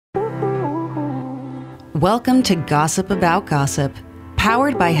Welcome to Gossip About Gossip,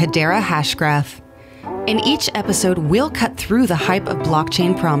 powered by Hedera Hashgraph. In each episode, we'll cut through the hype of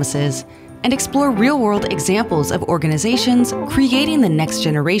blockchain promises and explore real-world examples of organizations creating the next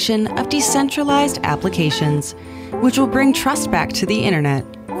generation of decentralized applications, which will bring trust back to the internet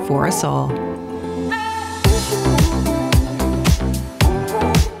for us all.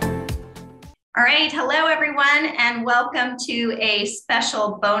 All right, hello everyone, and welcome to a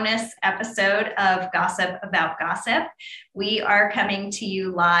special bonus episode of Gossip About Gossip. We are coming to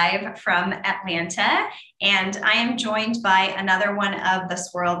you live from Atlanta, and I am joined by another one of the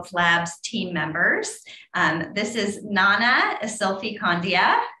Swirlds Labs team members. This is Nana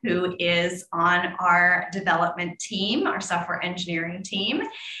Essilfie-Conduah, who is on our development team, our software engineering team.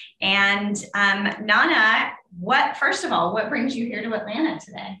 And Nana, first of all, what brings you here to Atlanta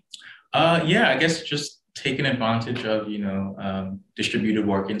today? I guess just taking advantage of, distributed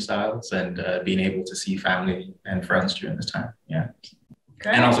working styles and being able to see family and friends during this time. Yeah.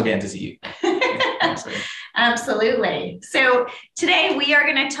 Good. And also getting to see you. Absolutely. So today we are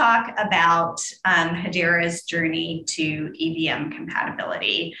going to talk about Hedera's journey to EVM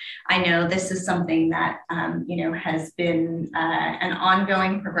compatibility. I know this is something that, has been an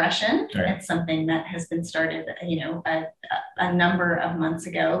ongoing progression. Right. It's something that has been started, a number of months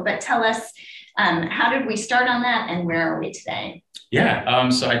ago. But tell us, how did we start on that and where are we today? Yeah,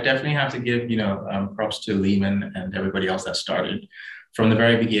 so I definitely have to give, props to Lehman and everybody else that started. From the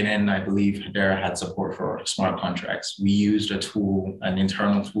very beginning, I believe Hedera had support for smart contracts. We used an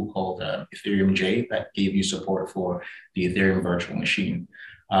internal tool called Ethereum J that gave you support for the Ethereum virtual machine.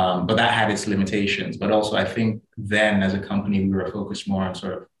 But that had its limitations. But also, I think then as a company, we were focused more on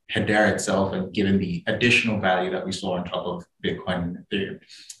sort of Hedera itself and given the additional value that we saw on top of Bitcoin and Ethereum.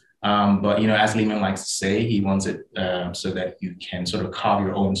 But as Lehman likes to say, he wants it so that you can sort of carve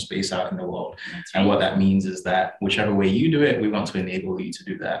your own space out in the world. That's right. And what that means is that whichever way you do it, we want to enable you to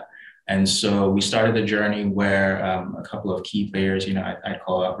do that. And so we started a journey where a couple of key players, I'd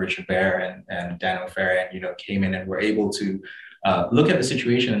call out Richard Bear and Daniel Ferrin, came in and were able to look at the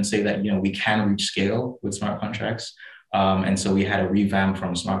situation and say that, we can reach scale with smart contracts. And so we had a revamp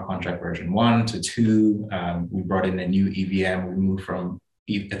from smart contract version 1 to 2. We brought in a new EVM. We moved from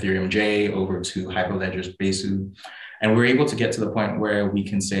Ethereum J over to Hyperledger's Besu. And we're able to get to the point where we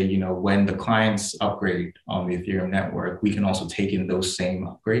can say, when the clients upgrade on the Ethereum network, we can also take in those same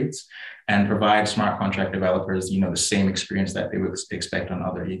upgrades and provide smart contract developers, the same experience that they would expect on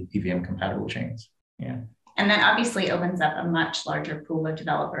other EVM compatible chains. Yeah. And that obviously opens up a much larger pool of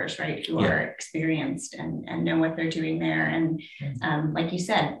developers, right, who are experienced and know what they're doing there. And like you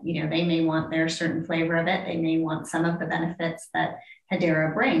said, they may want their certain flavor of it. They may want some of the benefits that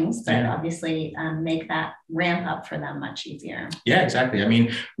Hedera brings, but obviously make that ramp up for them much easier. Yeah, exactly. I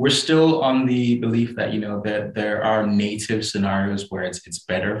mean, we're still on the belief that, that there are native scenarios where it's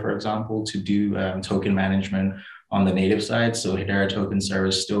better, for example, to do token management on the native side. So Hedera Token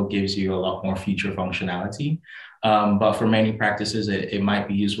Service still gives you a lot more feature functionality. But for many practices, it might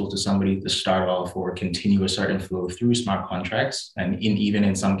be useful to somebody to start off or continue a certain flow through smart contracts and even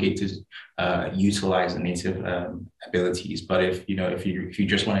in some cases, utilize the native abilities. But if you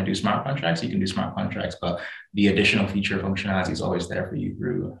just want to do smart contracts, you can do smart contracts, but the additional feature functionality is always there for you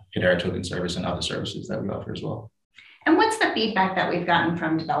through Hedera Token Service and other services that we offer as well. And what's the feedback that we've gotten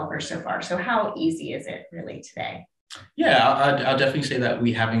from developers so far? So how easy is it really today? Yeah, I'll definitely say that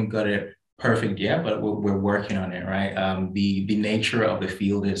we haven't got it perfect yet, but we're working on it, right? The nature of the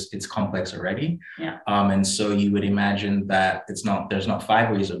field it's complex already. Yeah. And so you would imagine that there's not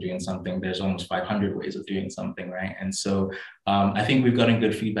 5 ways of doing something, there's almost 500 ways of doing something, right? And so I think we've gotten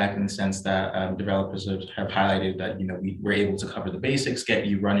good feedback in the sense that developers have highlighted that, we're able to cover the basics, get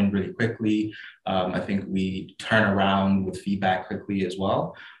you running really quickly. I think we turn around with feedback quickly as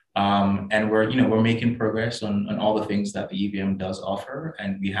well. And we're making progress on all the things that the EVM does offer.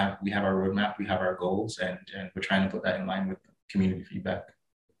 And we have our roadmap, we have our goals, and we're trying to put that in line with community feedback.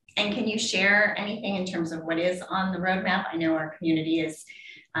 And can you share anything in terms of what is on the roadmap? I know our community is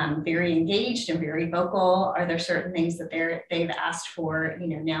very engaged and very vocal. Are there certain things that they've asked for,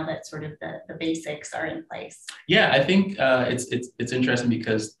 now that sort of the basics are in place? Yeah, I think it's interesting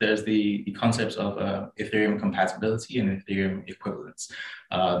because there's the concepts of Ethereum compatibility and Ethereum equivalence.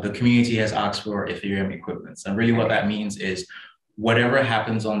 The community has asked for Ethereum equivalence. And really what that means is whatever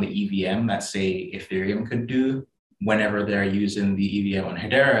happens on the EVM that say Ethereum could do, whenever they're using the EVM on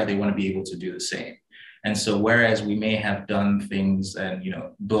Hedera, they want to be able to do the same. And so whereas we may have done things and,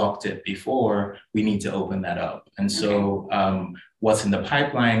 blocked it before, we need to open that up. And so what's in the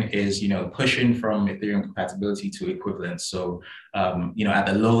pipeline is, pushing from Ethereum compatibility to equivalence. So, at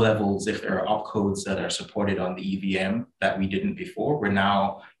the low levels, if there are opcodes that are supported on the EVM that we didn't before, we're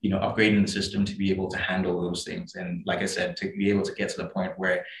now, upgrading the system to be able to handle those things. And like I said, to be able to get to the point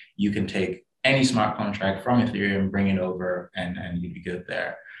where you can take any smart contract from Ethereum, bring it over, and you'd be good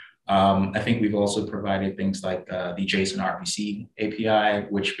there. I think we've also provided things like the JSON RPC API,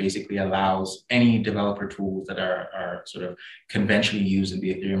 which basically allows any developer tools that are sort of conventionally used in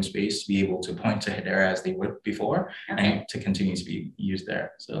the Ethereum space to be able to point to Hedera as they would before, and to continue to be used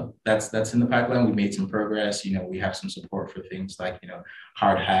there. So that's in the pipeline. We've made some progress. We have some support for things like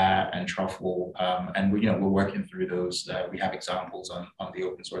Hard Hat and Truffle, and we're working through those. We have examples on the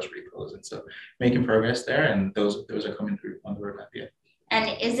open source repos, and so making progress there. And those are coming through on the roadmap. Yeah. And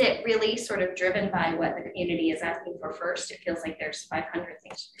is it really sort of driven by what the community is asking for first? It feels like there's 500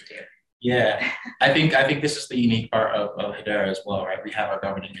 things to do. Yeah, I think this is the unique part of Hedera as well, right? We have our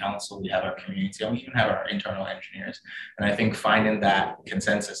governing council, we have our community, and we even have our internal engineers. And I think finding that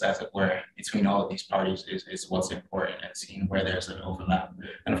consensus, as it were, between all of these parties is what's important, and seeing where there's an overlap.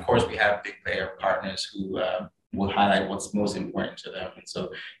 And of course, we have big player partners who will highlight what's most important to them. And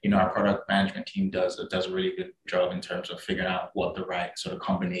so, our product management team does a really good job in terms of figuring out what the right sort of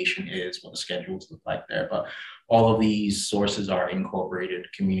combination is, what the schedules look like there. But all of these sources are incorporated: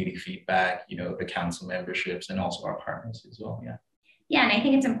 community feedback, the council memberships, and also our partners as well. Yeah. Yeah, and I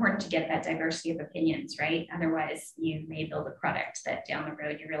think it's important to get that diversity of opinions, right? Otherwise, you may build a product that down the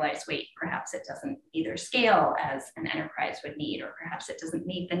road you realize, wait, perhaps it doesn't either scale as an enterprise would need, or perhaps it doesn't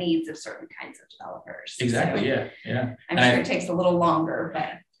meet the needs of certain kinds of developers. Exactly. So yeah. I'm sure it takes a little longer,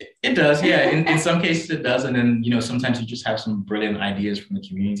 but it does. Yeah. In some cases it does, and then sometimes you just have some brilliant ideas from the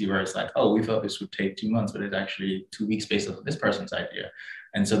community where it's like, oh, we thought this would take 2 months, but it's actually 2 weeks based off of this person's idea.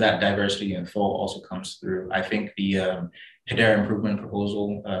 And so that diversity and thought also comes through. I think the Hedera improvement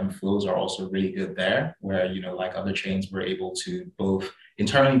proposal flows are also really good there, where, like other chains, we're able to both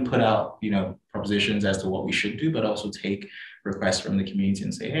internally put out, propositions as to what we should do, but also take requests from the community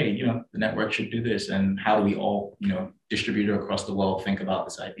and say, hey, the network should do this. And how do we all, distributed across the world, think about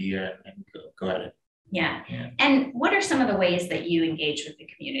this idea and go at it? Yeah. And what are some of the ways that you engage with the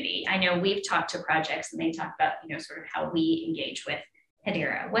community? I know we've talked to projects and they talk about, sort of how we engage with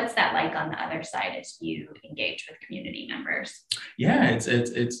Hedera. What's that like on the other side as you engage with community members? Yeah, it's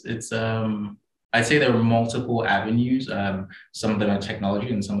I'd say there are multiple avenues. Some of them are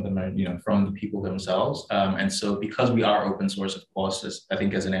technology, and some of them are from the people themselves. And so because we are open source, of course, I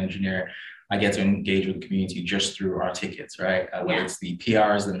think as an engineer, I get to engage with the community just through our tickets, right? Whether it's the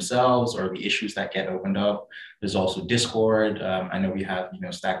PRs themselves or the issues that get opened up. There's also Discord. I know we have,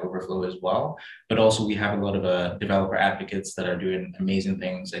 Stack Overflow as well, but also we have a lot of developer advocates that are doing amazing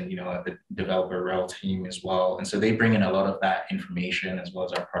things, and, the developer rel team as well. And so they bring in a lot of that information as well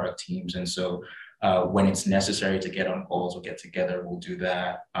as our product teams. And so when it's necessary to get on calls or get together, we'll do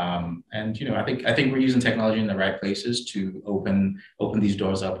that. And I think we're using technology in the right places to open these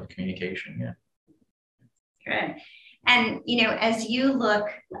doors up of communication. Yeah. Good. And as you look,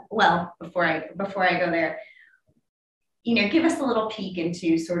 well, before I go there, give us a little peek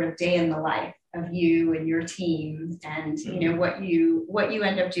into sort of day in the life of you and your team, and what you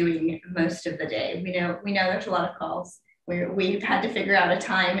end up doing most of the day. We know there's a lot of calls. We've had to figure out a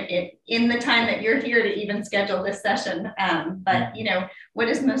time in the time that you're here to even schedule this session. But what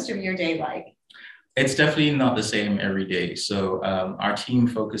is most of your day like? It's definitely not the same every day. So our team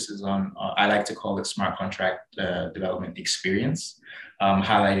focuses on, I like to call it smart contract development experience,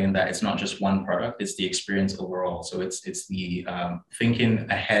 highlighting that it's not just one product, it's the experience overall. So it's the thinking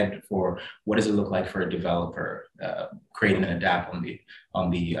ahead for what does it look like for a developer creating an dApp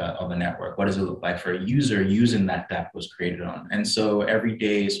on the network? What does it look like for a user using that dApp was created on? And so every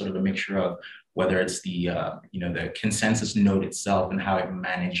day is sort of a mixture of whether it's the the consensus node itself and how it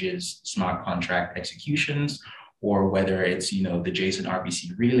manages smart contract executions, or whether it's the JSON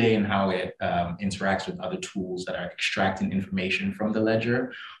RPC relay and how it interacts with other tools that are extracting information from the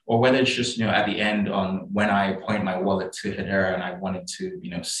ledger, or whether it's just at the end on when I point my wallet to Hedera and I wanted to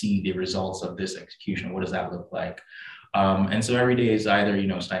see the results of this execution, what does that look like? And so every day is either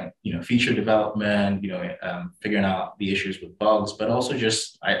feature development, figuring out the issues with bugs, but also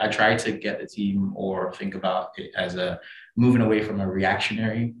just I try to get the team or think about it as a moving away from a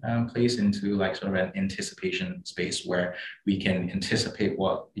reactionary place into like sort of an anticipation space where we can anticipate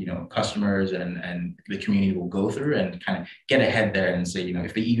what, customers and the community will go through and kind of get ahead there and say,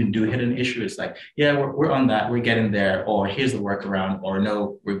 if they even do hit an issue, it's like, yeah, we're on that, we're getting there, or here's the workaround, or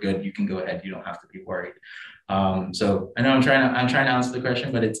no, we're good, you can go ahead, you don't have to be worried. So I know I'm trying to answer the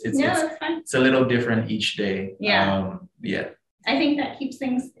question, but it's a little different each day. Yeah. Yeah. I think that keeps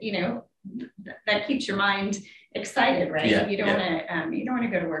things, that keeps your mind excited, right? Yeah, you don't want to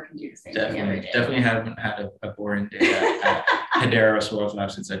go to work and do the same thing every day. Definitely haven't had a boring day at Hedera or Swirlds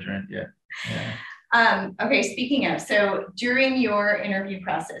Labs since I joined. Yeah. Okay, speaking of, so during your interview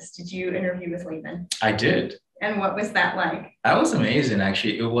process, did you interview with Lehman? I did. And what was that like? That was amazing,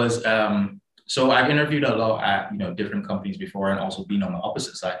 actually. It was, so I've interviewed a lot at, different companies before, and also been on the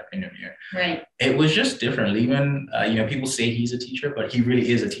opposite side of interview. Right. It was just different. Lehman, people say he's a teacher, but he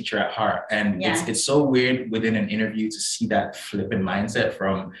really is a teacher at heart. And it's so weird within an interview to see that flip in mindset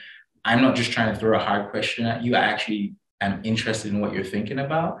from, I'm not just trying to throw a hard question at you, I actually am interested in what you're thinking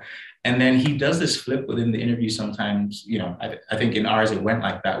about. And then he does this flip within the interview sometimes, I think in ours it went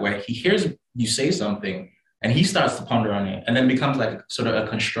like that, where he hears you say something and he starts to ponder on it, and then becomes like sort of a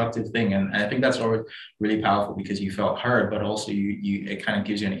constructive thing. And I think that's always really powerful because you felt heard, but also it kind of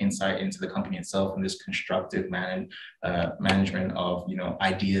gives you an insight into the company itself and this constructive management of,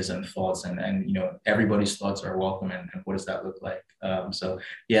 ideas and thoughts, and everybody's thoughts are welcome, and what does that look like? So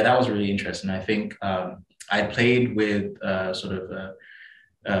yeah, that was really interesting. I think I played with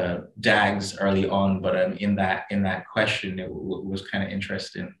DAGs early on, but in that question, it was kind of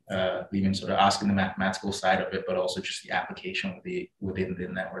interesting, even sort of asking the mathematical side of it, but also just the application within the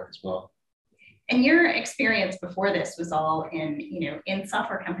network as well. And your experience before this was all in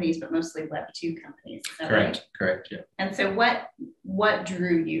software companies, but mostly Web 2 companies. Is that Correct. right? Correct. Yeah. And so what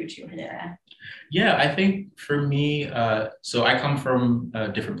drew you to Hedera? Yeah, I think for me, so I come from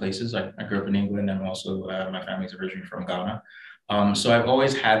different places. I grew up in England, and also my family's originally from Ghana. So I've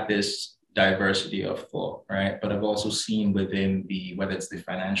always had this diversity of thought, right? But I've also seen within whether it's the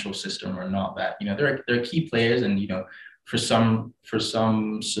financial system or not, that, there are key players, and, for some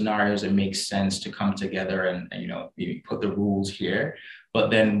scenarios, it makes sense to come together and maybe put the rules here, but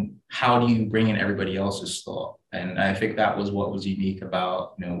then how do you bring in everybody else's thought? And I think that was what was unique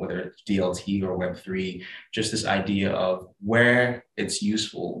about, whether it's DLT or Web3, just this idea of where it's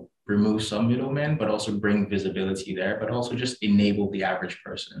useful, remove some middlemen, but also bring visibility there, but also just enable the average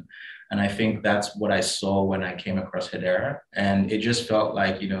person. And I think that's what I saw when I came across Hedera. And it just felt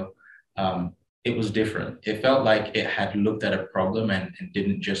like, it was different. It felt like it had looked at a problem and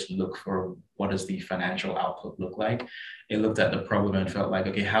didn't just look for what does the financial output look like. It looked at the problem and felt like,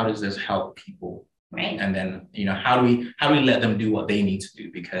 okay, how does this help people? Right. And then, how do we let them do what they need to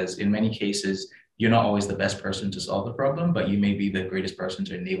do? Because in many cases, you're not always the best person to solve the problem, but you may be the greatest person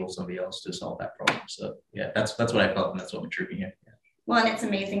to enable somebody else to solve that problem. So yeah, that's what I felt, and that's what drew me here. Yeah. Well, and it's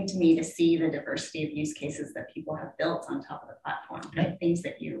amazing to me to see the diversity of use cases that people have built on top of the platform, right? Things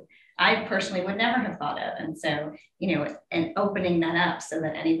that I personally would never have thought of. And so, and opening that up so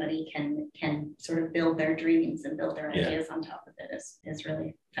that anybody can sort of build their dreams and build their ideas on top of it is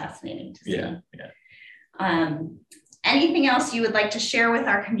really fascinating to see. Yeah. Anything else you would like to share with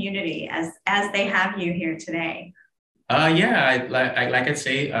our community as they have you here today? Like I'd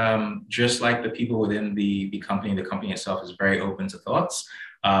say, just like the people within the company itself is very open to thoughts.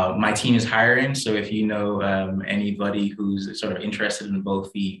 My team is hiring, so if you know anybody who's sort of interested in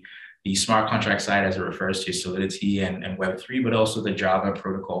both the smart contract side, as it refers to Solidity and Web3, but also the Java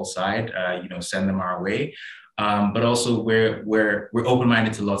protocol side, send them our way. But also we're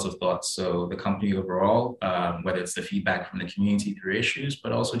open-minded to lots of thoughts. So the company overall, whether it's the feedback from the community through issues,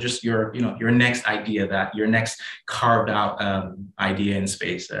 but also just your next idea, your next carved out idea in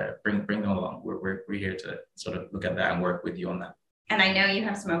space, bring them along. We're here to sort of look at that and work with you on that. And I know you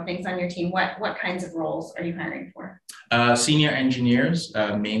have some openings on your team. What kinds of roles are you hiring for? Senior engineers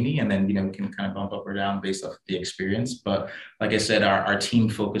mainly, and then we can kind of bump up or down based off the experience. But like I said, our team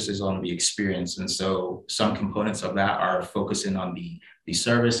focuses on the experience, and so some components of that are focusing on the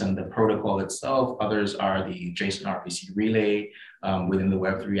service and the protocol itself. Others are the JSON RPC relay within the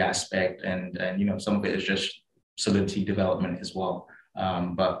Web3 aspect, and some of it is just Solidity development as well.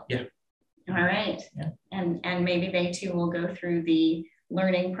 But yeah. All right. Yeah. And maybe they too will go through the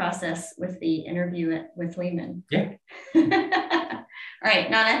learning process with the interview with Lehman. Yeah. All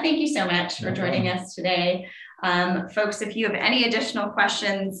right, Nana, thank you so much for joining us today. Folks, if you have any additional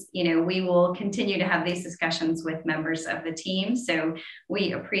questions, we will continue to have these discussions with members of the team. So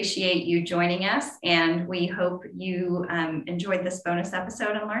we appreciate you joining us, and we hope you enjoyed this bonus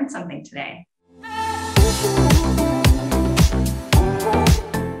episode and learned something today.